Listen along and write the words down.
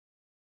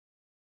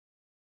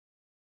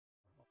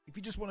If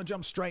you just want to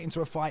jump straight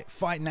into a fight,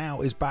 Fight Now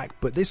is back,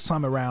 but this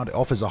time around it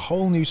offers a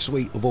whole new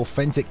suite of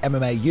authentic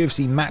MMA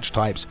UFC match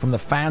types, from the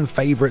fan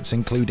favorites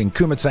including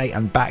Kumite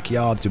and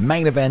Backyard to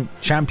main event,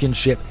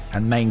 championship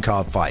and main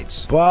card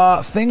fights.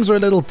 But things are a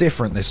little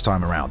different this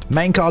time around.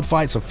 Main card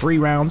fights are 3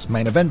 rounds,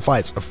 main event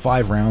fights are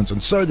 5 rounds,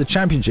 and so are the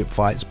championship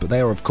fights, but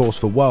they are of course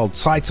for world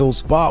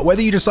titles. But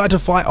whether you decide to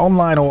fight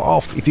online or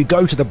off, if you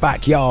go to the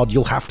Backyard,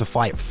 you'll have to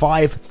fight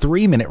 5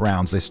 3-minute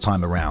rounds this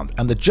time around,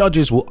 and the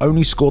judges will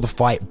only score the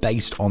fight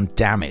based on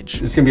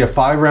damage. It's going to be a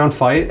 5-round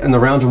fight and the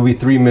rounds will be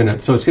 3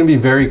 minutes. So it's going to be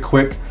very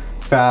quick,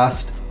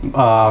 fast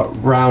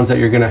rounds that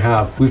you're going to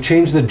have. We've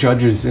changed the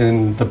judges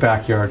in the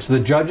Backyard. So the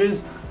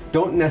judges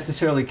don't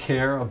necessarily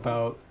care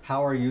about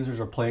how our users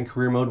are playing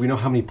career mode. We know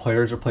how many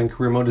players are playing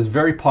career mode. It's a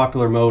very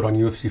popular mode on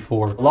UFC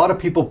 4. A lot of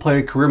people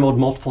play career mode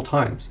multiple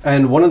times.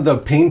 And one of the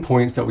pain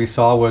points that we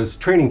saw was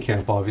training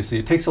camp, obviously.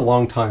 It takes a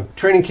long time.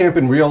 Training camp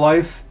in real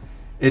life,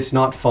 it's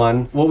not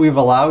fun. What we've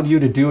allowed you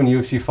to do in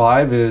UFC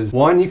 5 is,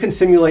 1, you can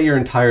simulate your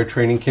entire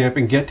training camp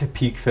and get to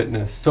peak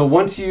fitness. So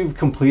once you've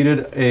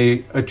completed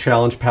a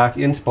challenge pack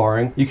in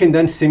sparring, you can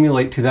then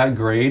simulate to that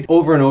grade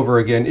over and over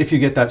again if you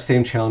get that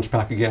same challenge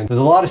pack again. There's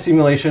a lot of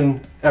simulation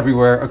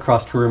everywhere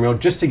across career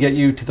mode just to get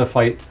you to the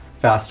fight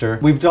faster.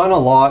 We've done a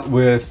lot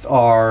with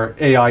our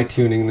AI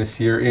tuning this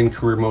year in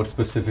career mode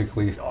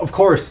specifically. Of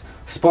course,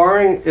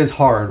 sparring is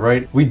hard,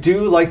 right? We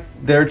do like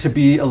there to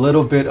be a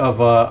little bit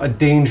of a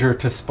danger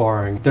to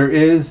sparring.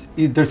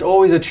 There's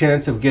always a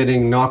chance of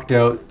getting knocked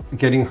out,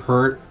 getting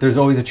hurt. There's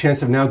always a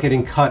chance of now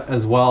getting cut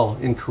as well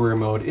in career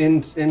mode,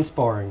 in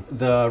sparring.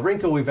 The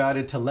wrinkle we've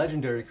added to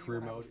legendary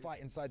career mode.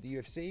 Fight inside the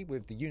UFC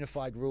with the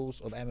unified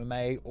rules of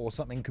MMA, or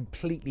something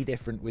completely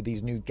different with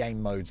these new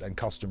game modes and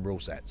custom rule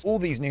sets. All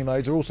these new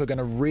modes are also going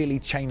to really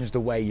change the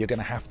way you're going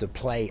to have to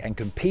play and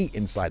compete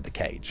inside the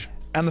cage.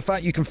 And the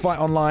fact you can fight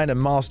online and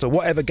master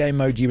whatever game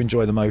mode you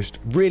enjoy the most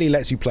really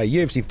lets you play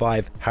UFC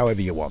 5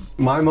 however you want.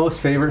 My most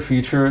favorite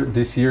feature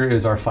this year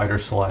is our fighter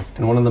select.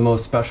 And one of the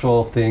most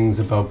special things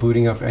about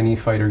booting up any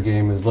fighter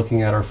game is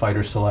looking at our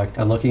fighter select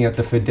and looking at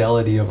the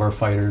fidelity of our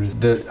fighters,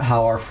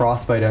 how our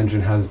Frostbite engine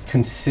has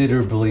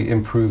considerably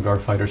improved our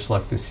fighter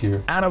select this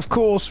year. And of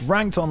course,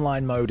 ranked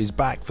online mode is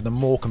back for the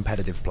more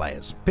competitive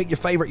players. Pick your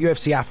favorite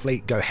UFC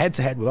athlete, go head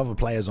to head with other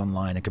players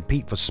online and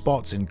compete for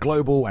spots in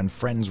global and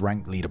friends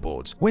ranked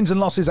leaderboards. Wins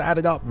and losses are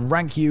added up and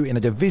rank you in a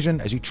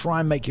division as you try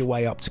and make your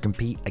way up to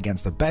compete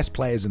against the best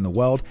players in the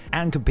world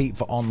and compete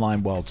for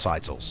online world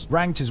titles.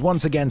 Ranked is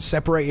once again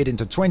separated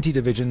into 20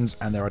 divisions,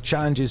 and there are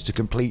challenges to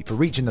complete for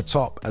reaching the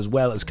top, as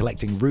well as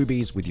collecting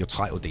rubies with your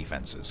title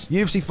defenses.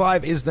 UFC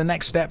 5 is the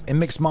next step in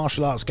mixed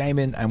martial arts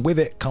gaming, and with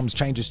it comes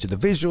changes to the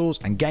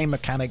visuals and game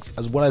mechanics,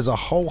 as well as a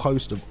whole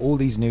host of all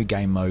these new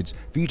game modes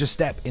for you to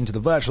step into the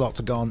virtual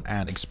octagon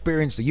and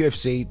experience the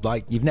UFC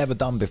like you've never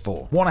done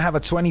before. Want to have a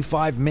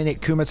 25-minute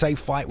Kumite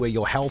fight where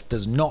your health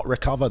does not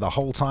recover the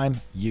whole time?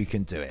 You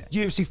can do it.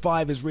 UFC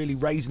 5 is really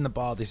raising the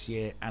bar this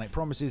year, and it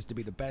promises to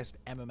be the best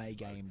MMA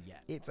game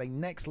yet. It's a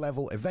next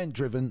level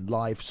event-driven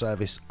live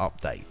service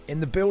update.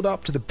 In the build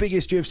up to the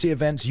biggest UFC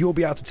events, you'll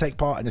be able to take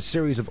part in a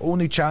series of all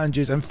new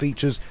challenges and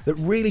features that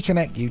really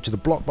connect you to the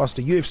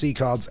blockbuster UFC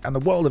cards and the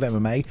world of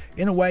MMA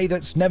in a way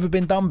that's never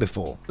been done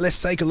before.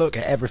 Let's take a look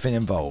at everything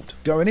involved.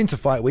 Going into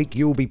Fight Week,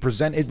 you will be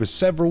presented with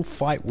several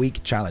Fight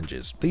Week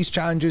challenges. These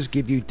challenges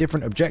give you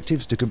different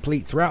objectives to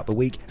complete throughout the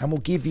week and will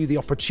give you the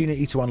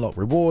opportunity to unlock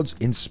rewards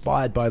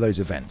inspired by those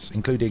events,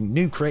 including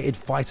new created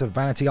fighter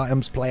vanity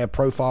items, player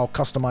profile,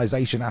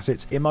 customization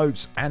assets,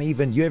 emotes, and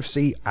even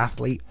UFC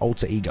athlete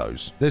alter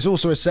egos. There's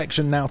also a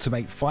section now to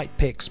make fight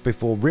picks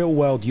before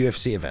real-world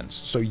UFC events,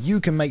 so you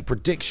can make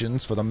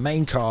predictions for the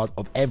main card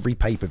of every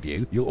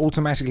pay-per-view. You'll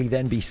automatically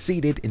then be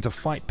seeded into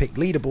fight pick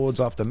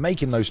leaderboards after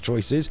making those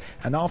choices,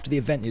 and after the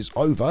event is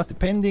over,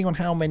 depending on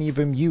how many of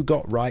them you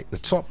got right, the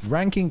top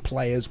ranking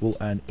players will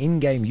earn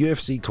in-game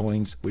UFC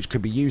coins, which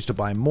could be used to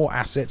buy more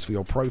assets for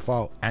your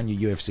profile and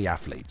your UFC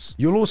athletes.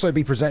 You'll also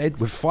be presented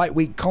with Fight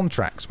Week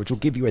contracts, which will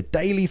give you a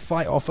daily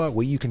fight offer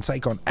where you can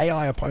take on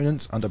AI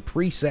opponents under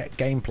preset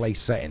gameplay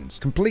settings.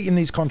 Completing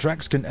these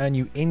contracts can earn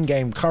you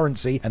in-game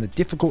currency, and the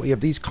difficulty of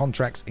these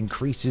contracts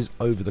increases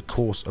over the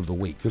course of the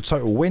week. Your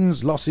total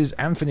wins, losses,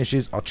 and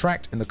finishes are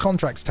tracked in the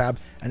contracts tab,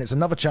 and it's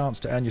another chance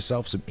to earn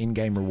yourself some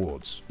in-game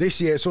rewards. This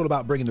year, it's all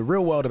about bringing the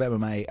real world of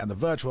MMA and the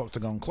virtual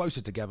octagon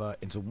closer together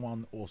into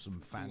one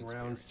awesome fan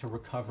experience. Rounds to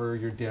recover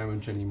your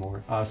damage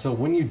anymore. So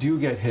when you do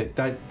get hit,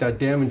 that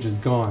damage is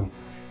gone.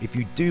 If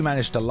you do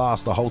manage to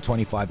last the whole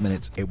 25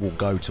 minutes, it will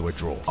go to a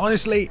draw.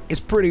 Honestly, it's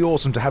pretty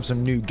awesome to have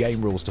some new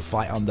game rules to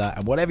fight under,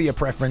 and whatever your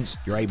preference,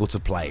 you're able to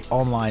play,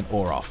 online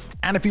or off.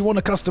 And if you want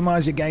to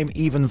customize your game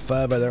even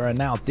further, there are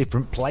now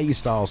different play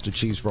styles to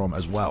choose from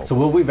as well. So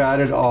what we've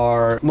added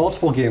are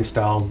multiple game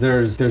styles.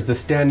 There's the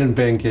stand and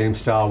bang game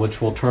style,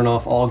 which will turn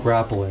off all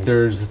grappling.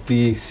 There's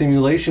the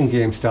simulation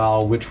game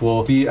style, which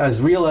will be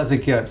as real as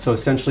it gets. So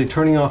essentially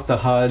turning off the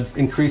HUDs,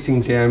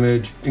 increasing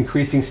damage,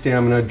 increasing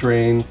stamina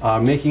drain,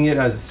 making it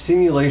as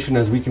simulation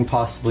as we can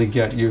possibly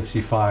get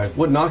UFC 5.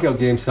 What knockout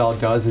game style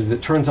does is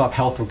it turns off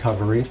health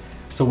recovery,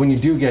 So when you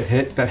do get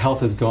hit, that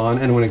health is gone,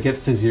 and when it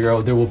gets to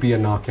 0, there will be a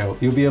knockout.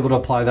 You'll be able to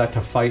apply that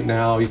to Fight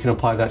Now, you can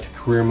apply that to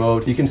career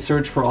mode, you can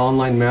search for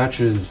online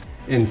matches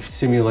in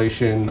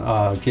simulation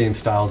game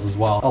styles as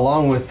well.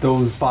 Along with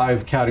those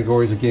 5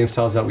 categories of game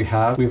styles that we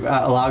have, we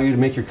allow you to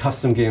make your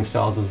custom game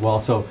styles as well.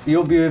 So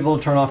you'll be able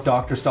to turn off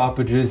doctor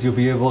stoppages, you'll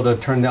be able to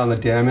turn down the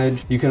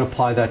damage. You can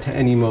apply that to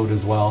any mode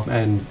as well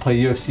and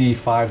play UFC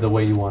 5 the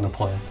way you want to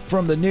play.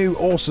 From the new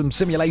awesome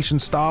simulation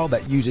style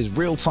that uses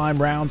real-time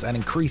rounds and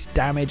increased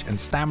damage and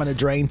stamina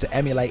drain to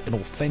emulate an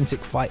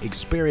authentic fight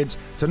experience,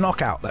 to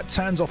knockout that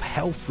turns off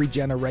health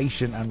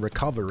regeneration and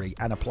recovery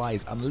and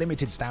applies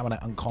unlimited stamina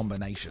and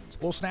combinations,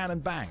 or stand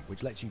and bang,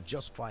 which lets you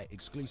just fight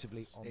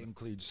exclusively on. It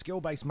includes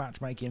skill-based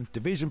matchmaking,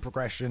 division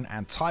progression,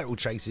 and title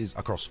chases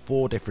across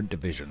 4 different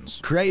divisions.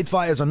 Created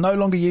fighters are no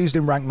longer used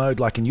in rank mode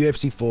like in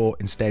UFC 4.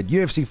 Instead,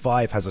 UFC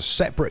 5 has a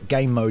separate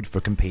game mode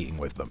for competing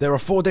with them. There are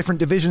 4 different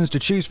divisions to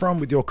choose from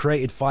with your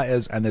created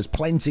fighters, and there's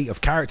plenty of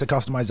character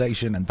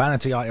customization and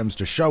vanity items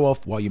to show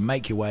off while you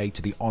make your way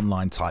to the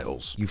online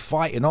titles. You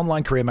fight in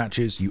online career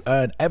matches, you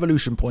earn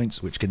evolution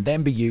points, which can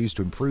then be used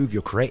to improve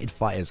your created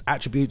fighters'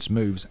 attributes,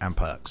 moves, and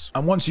perks.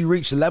 And once you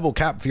reach the level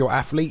cap for your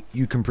athlete,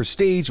 you can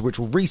prestige, which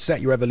will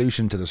reset your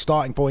evolution to the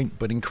starting point,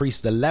 but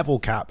increase the level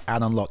cap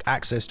and unlock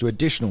access to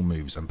additional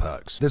moves and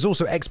perks. There's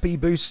also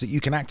XP boosts that you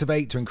can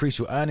activate to increase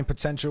your earning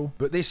potential,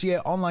 but this year,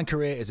 online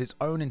career is its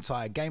own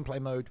entire gameplay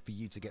mode for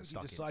you to get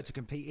stuck in. If you decide to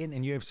compete in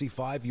UFC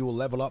 5, you will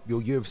level up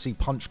your UFC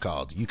punch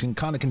card. You can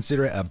kind of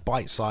consider it a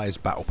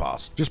bite-sized battle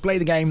pass. Just play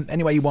the game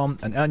any way you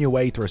want and earn your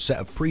way through a set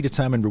of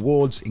predetermined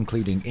rewards,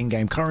 including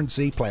in-game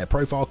currency, player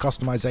profile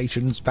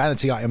customizations,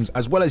 vanity items,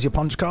 as well as your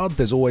punch card.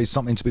 There's always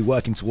something to be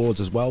working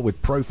towards as well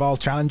with profile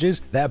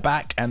challenges. They're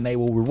back and they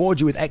will reward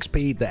you with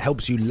XP that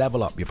helps you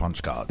level up your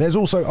punch card. There's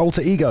also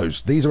alter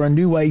egos. These are a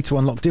new way to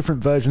unlock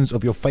different versions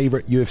of your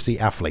favorite UFC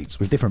athletes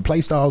with different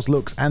playstyles,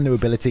 looks, and new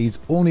abilities.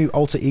 All new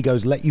alter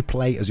egos let you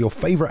play as your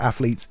favorite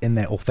athletes in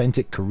their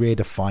authentic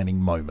career-defining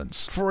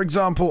moments. For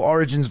example,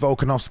 Origin's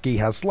Volkanovski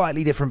has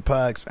slightly different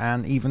perks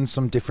and even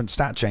some different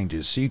stat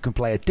changes, so you can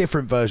play a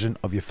different version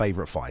of your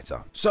favorite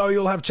fighter. So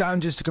you'll have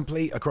challenges to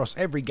complete across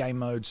every game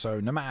mode, so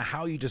no matter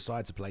how you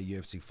decide to play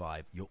UFC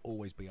 5, you'll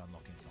always be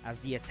unlocking something. As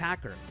the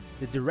attacker,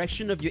 the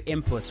direction of your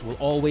inputs will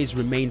always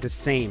remain the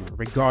same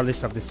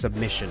regardless of the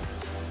submission.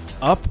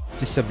 Up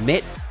to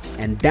submit,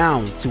 and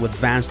down to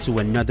advance to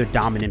another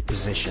dominant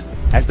position.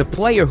 As the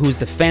player who's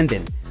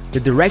defending, the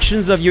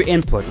directions of your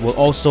input will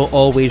also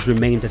always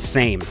remain the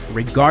same,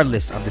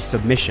 regardless of the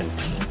submission.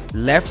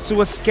 Left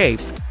to escape,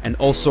 and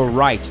also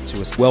right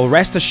to escape. Well,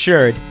 rest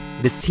assured,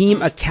 the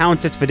team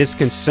accounted for this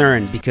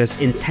concern because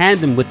in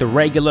tandem with the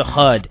regular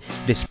HUD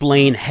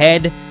displaying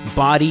head,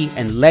 body,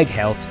 and leg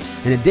health,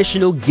 an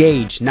additional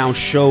gauge now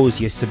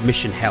shows your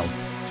submission health.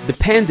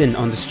 Depending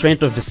on the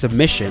strength of the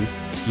submission,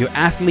 your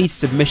athlete's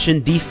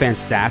submission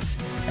defense stats,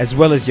 as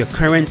well as your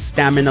current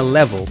stamina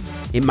level,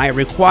 it might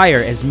require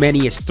as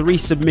many as 3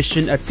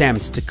 submission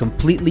attempts to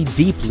completely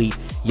deplete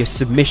your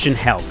submission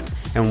health,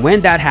 and when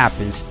that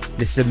happens,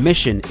 the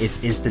submission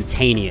is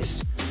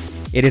instantaneous.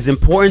 It is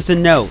important to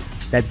note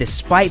that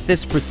despite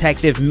this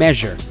protective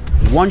measure,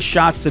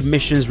 one-shot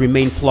submissions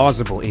remain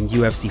plausible in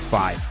UFC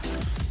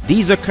 5.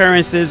 These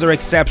occurrences are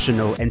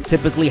exceptional and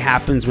typically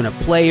happens when a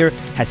player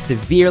has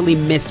severely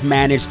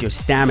mismanaged your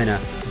stamina,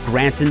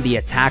 granting the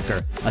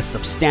attacker a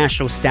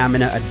substantial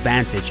stamina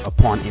advantage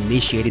upon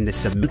initiating the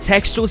submission.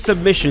 Contextual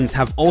submissions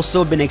have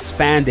also been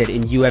expanded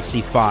in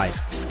UFC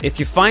 5. If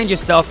you find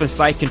yourself in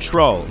side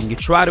control and you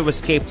try to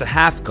escape to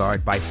half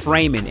guard by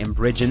framing and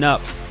bridging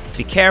up,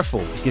 be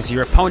careful because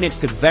your opponent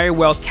could very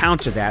well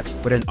counter that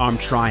with an arm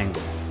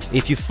triangle.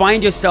 If you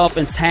find yourself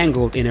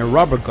entangled in a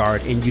rubber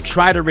guard and you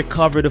try to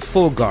recover the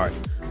full guard,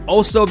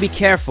 also be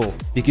careful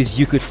because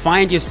you could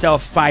find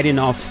yourself fighting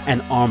off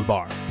an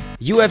armbar.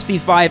 UFC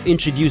 5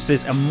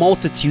 introduces a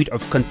multitude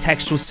of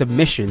contextual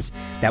submissions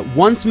that,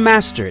 once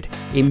mastered,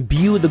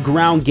 imbue the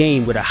ground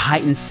game with a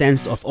heightened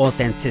sense of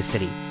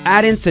authenticity.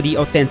 Adding to the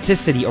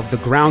authenticity of the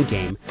ground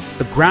game,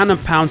 the ground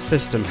and pound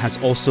system has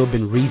also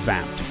been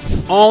revamped.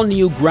 All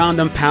new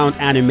ground and pound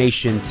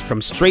animations,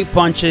 from straight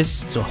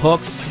punches to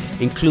hooks,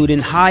 including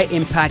high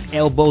impact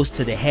elbows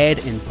to the head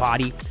and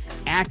body,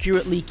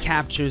 accurately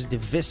captures the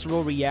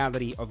visceral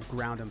reality of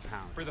ground and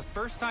pound. For the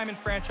first time in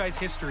franchise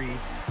history,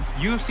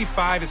 UFC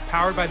 5 is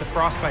powered by the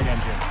Frostbite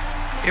engine.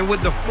 And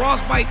with the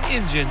Frostbite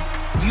engine,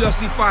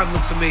 UFC 5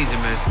 looks amazing,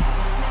 man.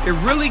 It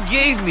really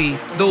gave me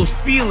those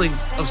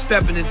feelings of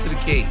stepping into the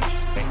cage.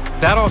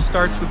 That all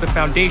starts with the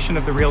foundation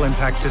of the Real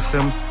Impact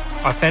system,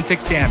 authentic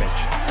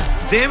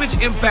damage.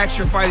 Damage impacts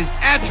your fighter's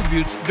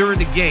attributes during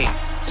the game.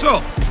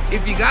 So,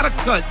 if you got a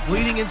cut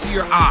bleeding into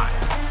your eye,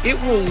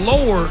 it will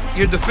lower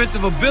your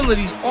defensive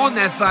abilities on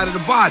that side of the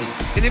body.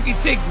 And if you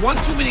take one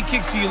too many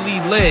kicks to your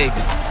lead leg,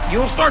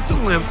 you'll start to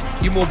limp,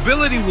 your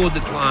mobility will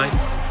decline,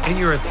 and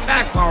your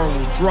attack power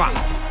will drop.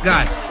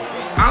 Guys,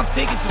 I'm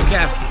taking some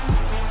calf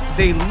kicks.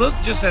 They look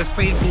just as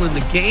painful in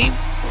the game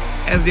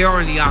as they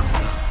are in the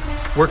octagon.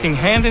 Working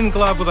hand in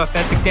glove with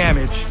authentic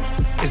damage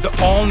is the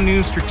all-new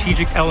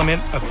strategic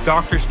element of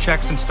doctors'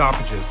 checks and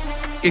stoppages.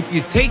 If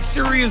you take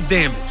serious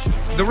damage,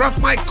 the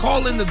ref might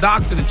call in the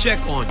doctor to check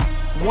on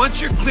you.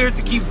 Once you're cleared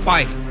to keep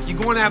fighting, you're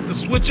going to have to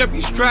switch up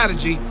your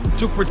strategy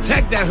to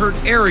protect that hurt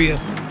area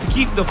to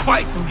keep the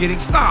fight from getting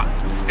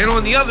stopped. And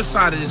on the other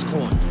side of this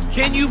coin,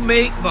 can you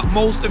make the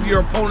most of your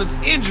opponent's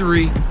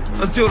injury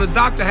until the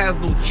doctor has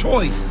no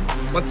choice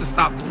but to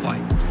stop the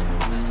fight?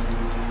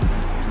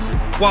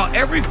 While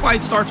every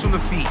fight starts on the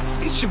feet,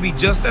 it should be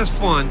just as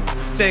fun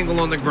to tangle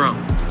on the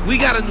ground. We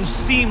got a new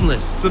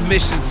seamless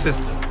submission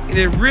system, and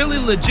it really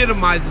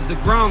legitimizes the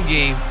ground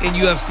game in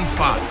UFC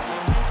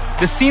 5.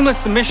 The seamless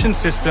submission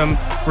system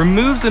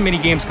removes the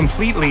minigames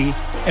completely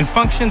and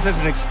functions as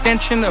an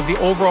extension of the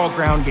overall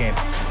ground game.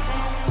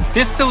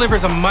 This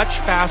delivers a much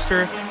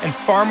faster and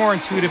far more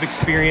intuitive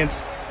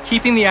experience,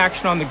 keeping the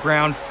action on the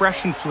ground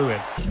fresh and fluid.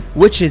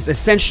 Which is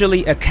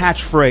essentially a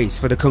catchphrase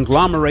for the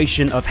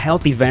conglomeration of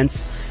health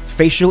events,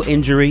 facial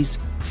injuries,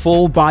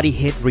 full body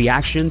hit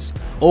reactions,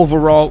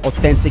 overall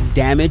authentic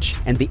damage,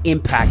 and the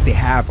impact they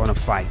have on a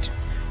fight.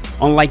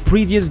 Unlike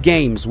previous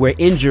games where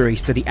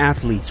injuries to the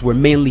athletes were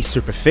mainly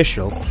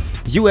superficial,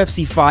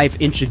 UFC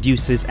 5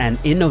 introduces an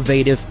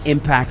innovative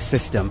impact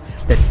system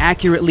that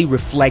accurately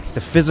reflects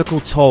the physical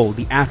toll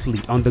the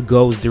athlete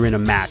undergoes during a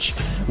match,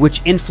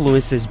 which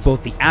influences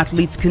both the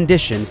athlete's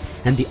condition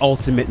and the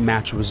ultimate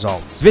match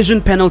results.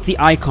 Vision penalty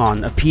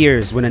icon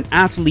appears when an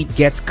athlete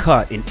gets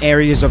cut in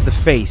areas of the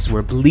face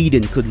where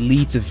bleeding could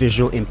lead to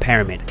visual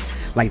impairment,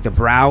 like the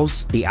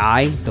brows, the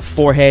eye, the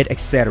forehead,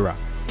 etc.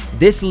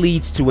 This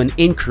leads to an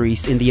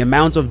increase in the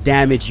amount of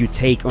damage you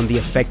take on the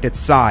affected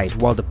side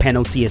while the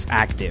penalty is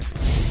active.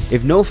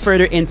 If no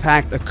further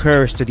impact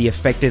occurs to the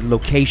affected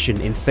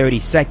location in 30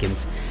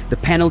 seconds, the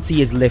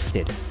penalty is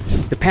lifted.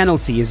 The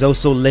penalty is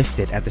also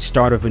lifted at the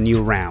start of a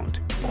new round.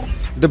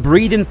 The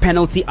breathing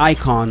penalty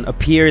icon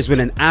appears when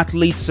an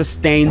athlete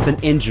sustains an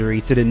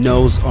injury to the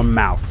nose or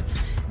mouth.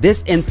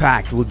 This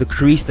impact will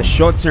decrease the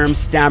short-term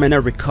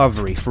stamina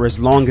recovery for as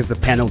long as the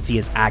penalty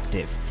is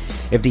active.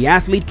 If the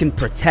athlete can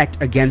protect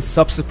against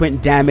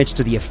subsequent damage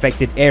to the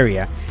affected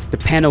area, the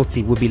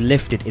penalty will be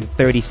lifted in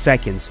 30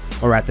 seconds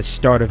or at the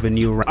start of a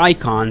new round.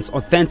 Icons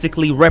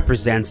authentically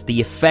represents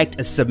the effect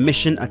a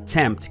submission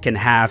attempt can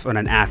have on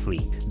an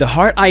athlete. The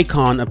heart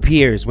icon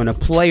appears when a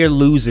player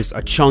loses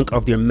a chunk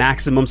of their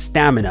maximum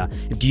stamina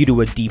due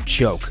to a deep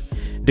choke.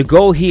 The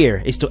goal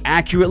here is to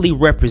accurately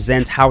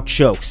represent how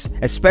chokes,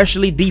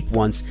 especially deep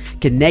ones,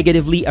 can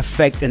negatively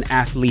affect an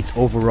athlete's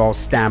overall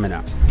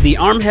stamina. The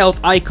arm health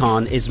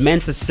icon is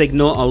meant to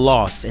signal a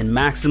loss in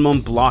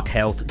maximum block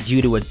health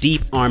due to a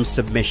deep arm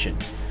submission.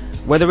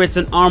 Whether it's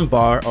an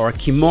armbar or a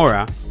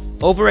kimura,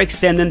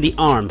 overextending the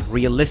arm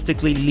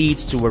realistically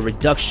leads to a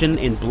reduction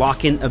in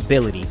blocking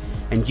ability,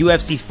 and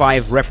UFC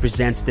 5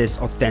 represents this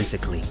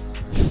authentically.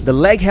 The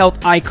leg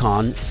health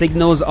icon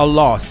signals a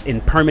loss in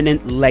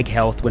permanent leg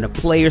health when a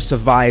player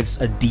survives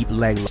a deep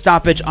leg loss.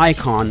 Stoppage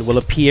icon will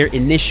appear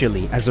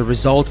initially as a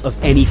result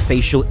of any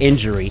facial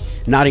injury,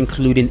 not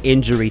including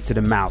injury to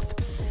the mouth.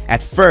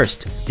 At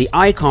first, the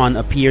icon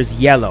appears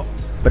yellow,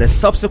 but as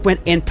subsequent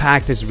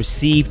impact is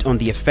received on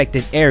the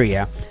affected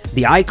area,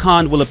 the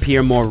icon will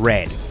appear more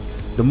red.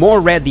 The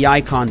more red the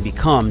icon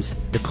becomes,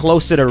 the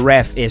closer the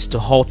ref is to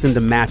halting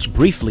the match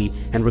briefly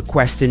and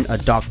requesting a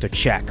doctor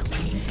check.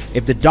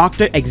 If the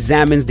doctor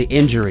examines the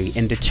injury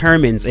and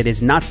determines it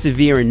is not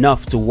severe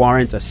enough to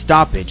warrant a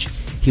stoppage,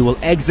 he will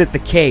exit the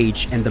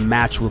cage and the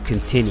match will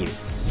continue.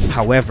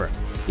 However,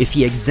 if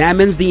he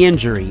examines the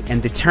injury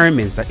and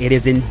determines that it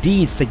is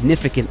indeed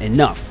significant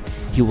enough,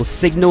 he will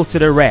signal to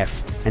the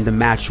ref and the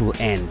match will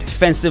end.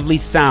 Defensively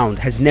sound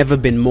has never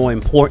been more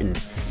important,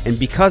 and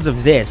because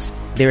of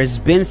this, there has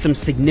been some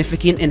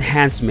significant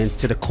enhancements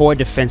to the core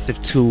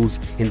defensive tools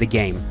in the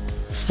game.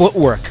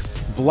 Footwork,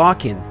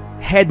 blocking,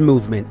 head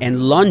movement,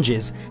 and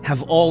lunges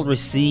have all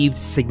received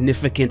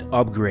significant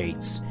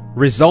upgrades,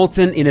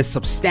 resulting in a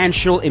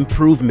substantial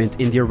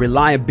improvement in their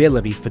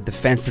reliability for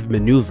defensive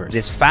maneuvers. It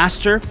is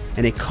faster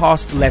and it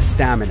costs less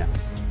stamina.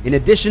 In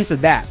addition to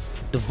that,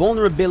 the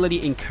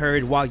vulnerability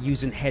incurred while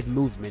using head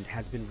movement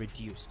has been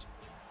reduced.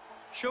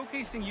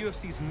 Showcasing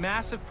UFC's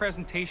massive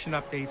presentation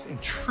updates in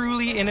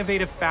truly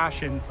innovative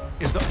fashion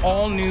is the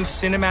all-new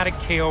Cinematic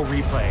KO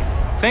replay.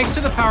 Thanks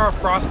to the power of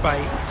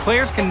Frostbite,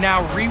 players can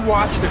now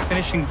re-watch their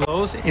finishing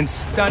blows in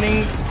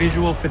stunning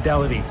visual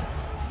fidelity.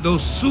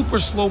 Those super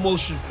slow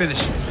motion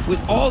finishes with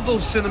all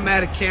those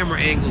cinematic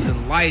camera angles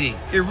and lighting,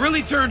 it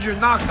really turns your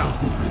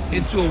knockouts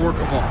into a work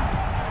of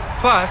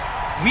art. Plus,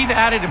 we've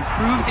added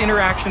improved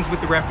interactions with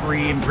the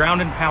referee in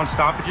ground and pound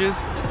stoppages,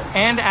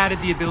 and added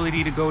the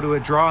ability to go to a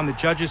draw on the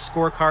judges'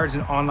 scorecards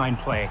in online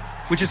play,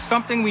 which is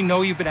something we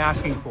know you've been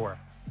asking for.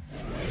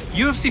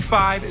 UFC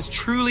 5 is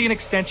truly an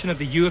extension of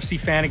the UFC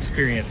fan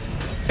experience,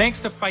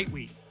 thanks to Fight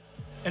Week,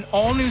 an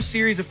all-new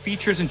series of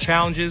features and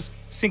challenges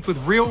synced with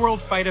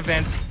real-world fight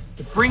events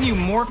that bring you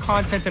more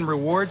content and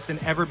rewards than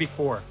ever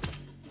before,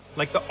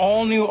 like the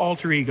all-new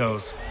alter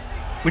egos,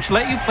 which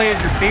let you play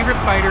as your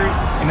favorite fighters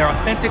in their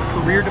authentic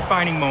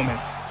career-defining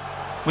moments,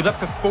 with up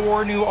to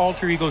 4 new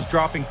alter egos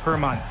dropping per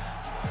month.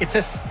 It's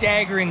a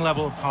staggering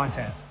level of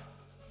content.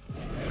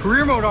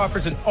 Career Mode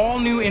offers an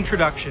all-new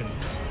introduction,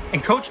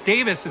 and Coach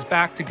Davis is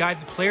back to guide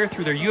the player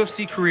through their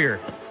UFC career,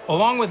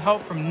 along with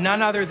help from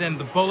none other than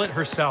the Bullet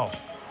herself,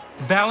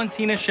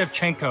 Valentina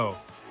Shevchenko,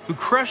 who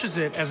crushes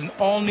it as an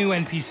all-new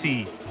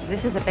NPC.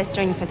 This is the best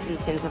training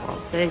facility in the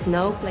world. There is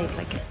no place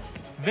like it.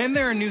 Then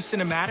there are new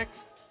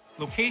cinematics,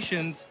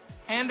 locations,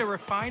 and a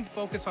refined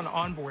focus on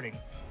onboarding.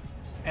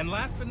 And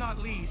last but not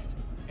least,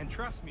 and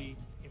trust me,